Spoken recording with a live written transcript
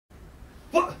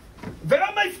What? Where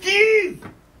are my skis?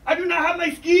 I do not have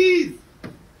my skis.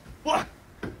 What?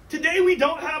 Today we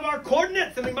don't have our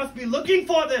coordinates and we must be looking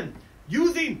for them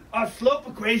using our slope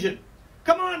equation.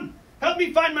 Come on, help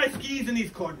me find my skis in these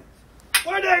coordinates.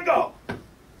 Where'd they go?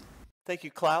 Thank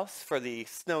you, Klaus, for the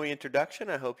snowy introduction.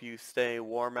 I hope you stay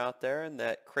warm out there in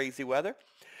that crazy weather.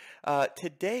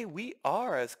 Today we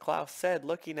are, as Klaus said,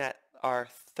 looking at our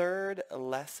third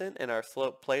lesson in our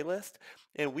slope playlist,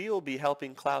 and we will be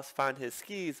helping Klaus find his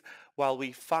skis while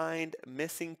we find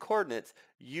missing coordinates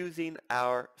using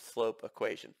our slope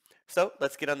equation. So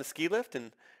let's get on the ski lift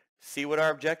and see what our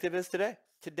objective is today.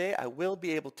 Today I will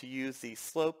be able to use the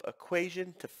slope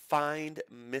equation to find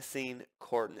missing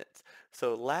coordinates.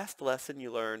 So last lesson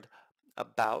you learned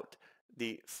about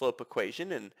the slope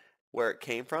equation and where it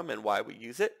came from and why we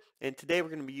use it. And today we're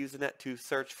going to be using that to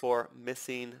search for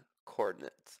missing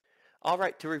coordinates. All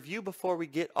right, to review before we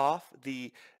get off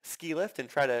the ski lift and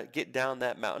try to get down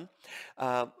that mountain,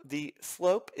 the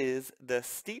slope is the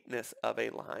steepness of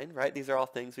a line, right? These are all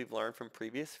things we've learned from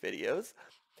previous videos.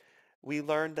 We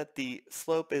learned that the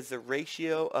slope is the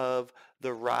ratio of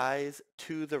the rise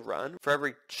to the run. For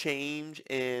every change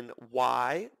in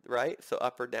y, right, so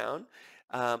up or down,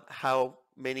 how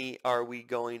many are we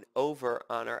going over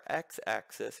on our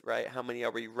x-axis, right? How many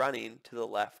are we running to the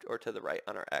left or to the right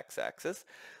on our x-axis?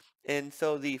 And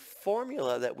so the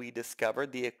formula that we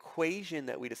discovered, the equation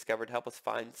that we discovered to help us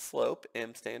find slope,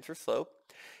 M stands for slope,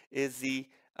 is the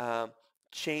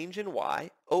change in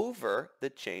y over the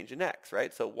change in x,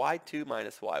 right? So y2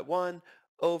 minus y1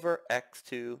 over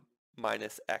x2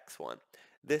 minus x1.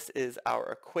 This is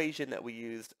our equation that we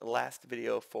used last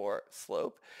video for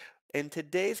slope. And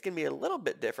today's going to be a little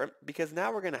bit different because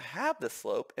now we're going to have the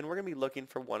slope and we're going to be looking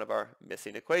for one of our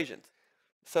missing equations.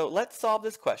 So let's solve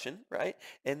this question, right?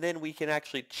 And then we can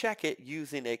actually check it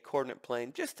using a coordinate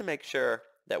plane just to make sure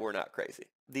that we're not crazy.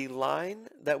 The line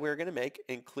that we're going to make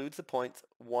includes the points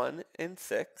 1 and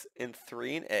 6 and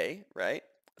 3 and A, right?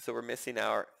 So we're missing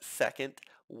our second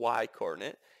y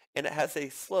coordinate, and it has a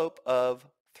slope of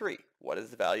 3. What is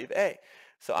the value of A?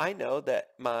 So I know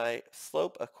that my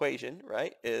slope equation,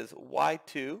 right, is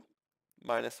y2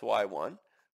 minus y1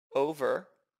 over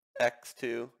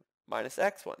x2 minus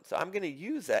x1. So I'm going to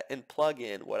use that and plug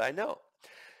in what I know.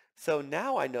 So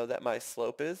now I know that my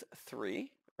slope is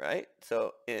 3, right?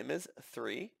 So m is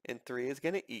 3, and 3 is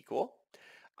going to equal.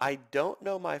 I don't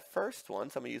know my first one,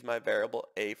 so I'm going to use my variable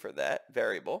a for that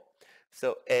variable.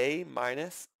 So a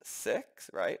minus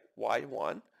 6, right,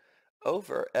 y1,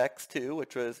 over x2,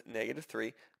 which was negative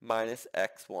 3, minus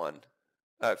x1,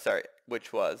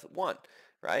 which was 1,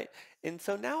 right? And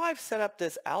so now I've set up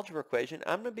this algebra equation.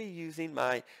 I'm going to be using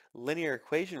my linear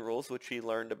equation rules, which we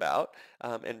learned about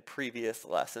in previous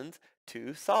lessons,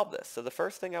 to solve this. So the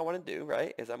first thing I want to do,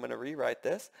 right, is I'm going to rewrite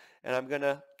this, and I'm going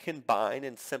to combine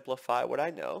and simplify what I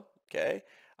know, okay?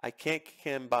 I can't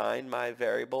combine my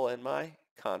variable and my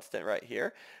constant right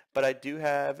here, but I do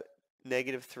have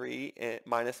negative 3 and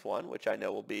minus 1, which I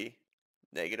know will be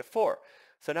negative 4.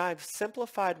 So now I've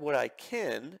simplified what I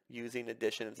can using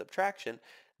addition and subtraction.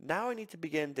 Now I need to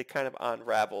begin to kind of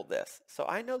unravel this. So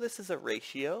I know this is a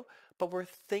ratio, but we're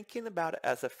thinking about it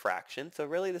as a fraction. So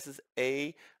really this is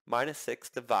a minus 6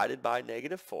 divided by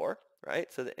negative 4,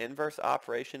 right? So the inverse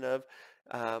operation of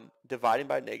dividing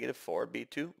by negative 4 would be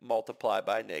to multiply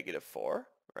by negative 4,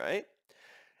 right?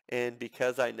 And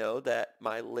because I know that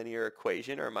my linear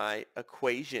equation or my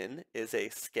equation is a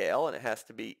scale and it has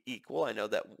to be equal, I know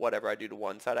that whatever I do to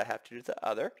one side I have to do to the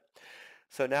other.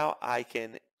 So now I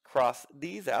can cross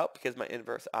these out because my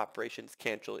inverse operations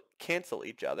cancel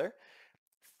each other.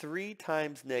 3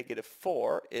 times negative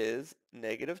 4 is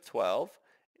negative 12,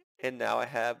 and now I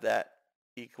have that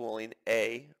equaling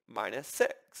a minus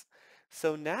 6.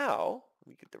 So now, let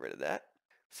me get rid of that.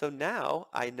 So now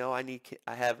I know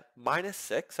I have minus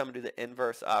 6, so I'm going to do the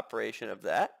inverse operation of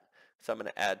that. So I'm going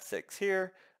to add 6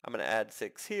 here, I'm going to add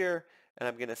 6 here, and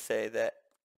I'm going to say that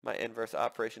my inverse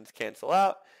operations cancel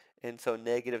out, and so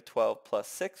negative 12 plus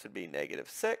 6 would be negative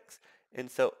 6, and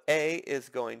so A is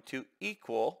going to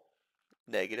equal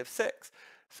negative 6.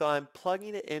 So I'm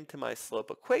plugging it into my slope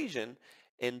equation,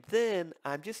 and then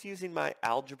I'm just using my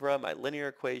algebra, my linear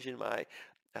equation, my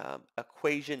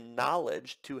equation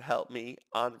knowledge to help me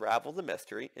unravel the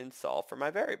mystery and solve for my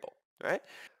variable, right?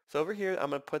 So over here, I'm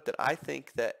going to put that I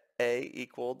think that A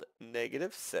equaled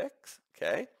negative 6,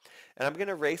 okay? And I'm going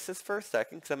to erase this for a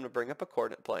second because I'm going to bring up a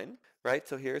coordinate plane, right?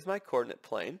 So here's my coordinate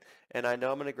plane, and I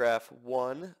know I'm going to graph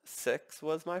 1, 6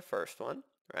 was my first one,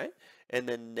 right? And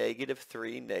then negative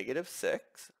 3, negative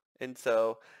 6. And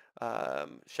so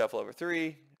shuffle over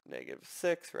 3, negative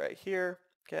 6 right here,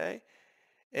 okay?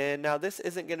 And now this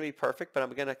isn't going to be perfect, but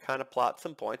I'm going to kind of plot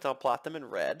some points. I'll plot them in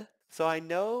red. So I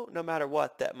know no matter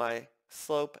what that my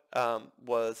slope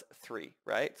was 3,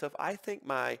 right? So if I think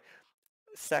my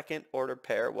second ordered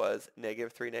pair was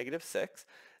 -3, -6,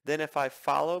 then if I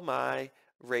follow my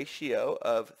ratio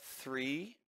of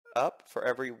 3 up for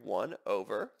every 1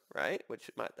 over, right,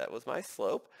 that was my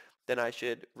slope, then I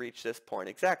should reach this point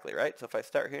exactly, right? So if I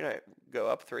start here and I go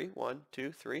up 3, 1,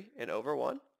 2, 3, and over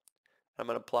 1, I'm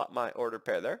going to plot my ordered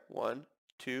pair there. 1,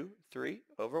 2, 3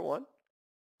 over 1.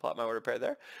 Plot my ordered pair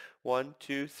there. 1,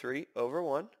 2, 3 over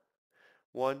 1.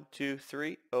 1, 2,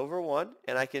 3 over 1.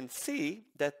 And I can see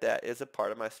that that is a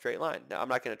part of my straight line. Now, I'm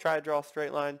not going to try to draw a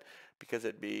straight line because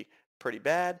it'd be pretty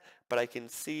bad, but I can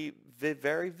see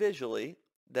very visually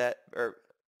that, or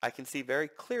I can see very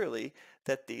clearly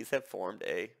that these have formed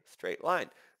a straight line.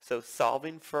 So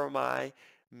solving for my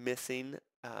missing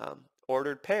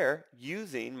ordered pair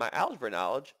using my algebra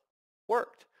knowledge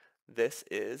worked. This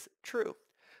is true.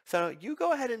 So you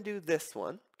go ahead and do this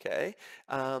one, okay?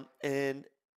 And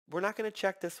we're not going to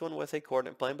check this one with a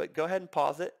coordinate plane, but go ahead and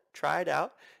pause it, try it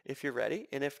out if you're ready,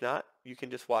 and if not, you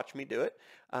can just watch me do it.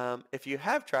 If you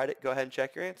have tried it, go ahead and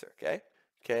check your answer, okay?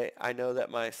 Okay, I know that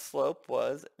my slope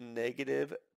was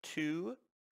 -2/9,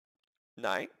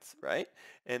 right?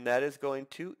 And that is going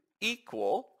to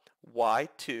equal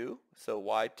y2, so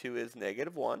y2 is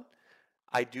 -1.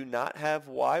 I do not have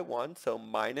y1, so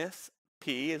minus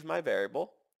p is my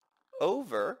variable,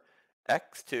 over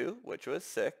x2, which was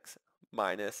 6,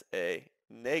 minus a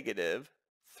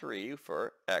 -3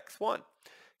 for x1.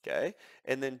 Okay,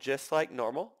 and then just like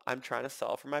normal, I'm trying to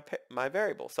solve for my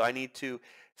variable. So I need to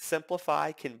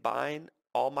simplify, combine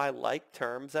all my like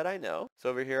terms that I know. So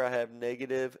over here I have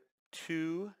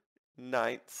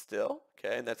 -2/9 still,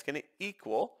 okay, and that's going to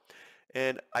equal,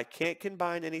 and I can't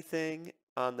combine anything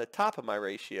on the top of my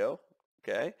ratio,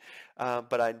 okay,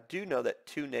 but I do know that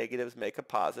 2 negatives make a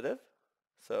positive,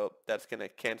 so that's going to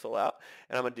cancel out,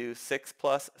 and I'm going to do 6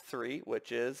 plus 3,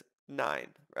 which is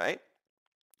 9, right?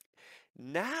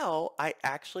 Now I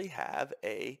actually have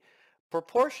a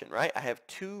proportion, right? I have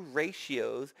two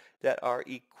ratios that are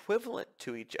equivalent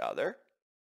to each other.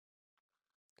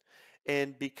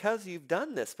 And because you've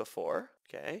done this before,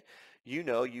 okay, you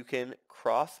know you can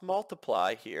cross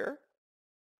multiply here,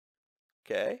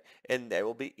 okay, and they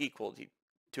will be equal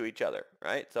to each other,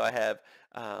 right? So I have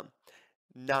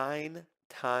 9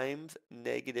 times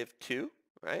 -2,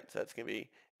 right? So that's going to be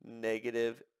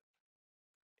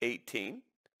 -18,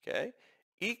 okay,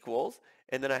 equals,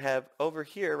 and then I have over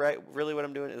here, right, really what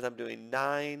I'm doing is I'm doing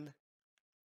 9,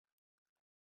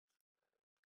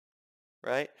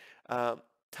 right,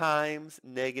 times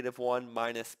 -1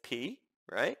 minus p,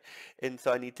 right? And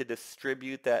so I need to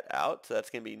distribute that out, so that's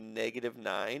going to be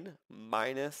 -9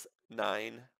 minus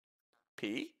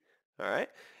 9p, all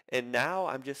right? And now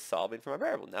I'm just solving for my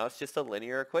variable. Now it's just a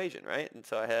linear equation, right? And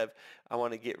so I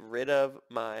want to get rid of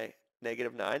my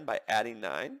 -9 by adding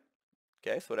 9.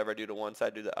 Okay, so whatever I do to one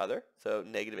side, do the other. So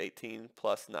 -18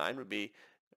 plus 9 would be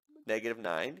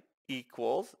 -9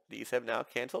 equals, these have now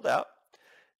canceled out,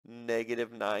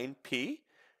 -9p.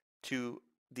 To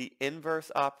the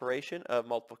inverse operation of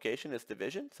multiplication is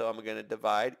division. So I'm going to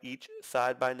divide each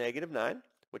side by -9,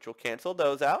 which will cancel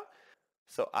those out.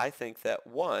 So I think that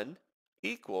 1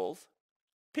 equals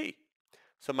p.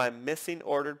 So my missing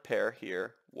ordered pair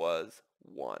here was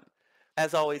 1.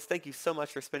 As always, thank you so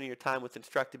much for spending your time with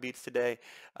Instructed Beats today.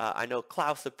 I know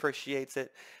Klaus appreciates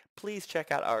it. Please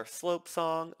check out our slope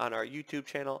song on our YouTube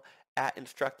channel at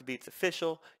Instructed Beats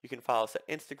Official. You can follow us at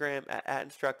Instagram at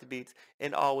Instructed Beats.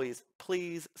 And always,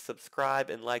 please subscribe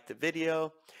and like the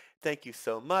video. Thank you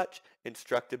so much.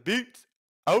 Instructed Beats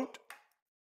out.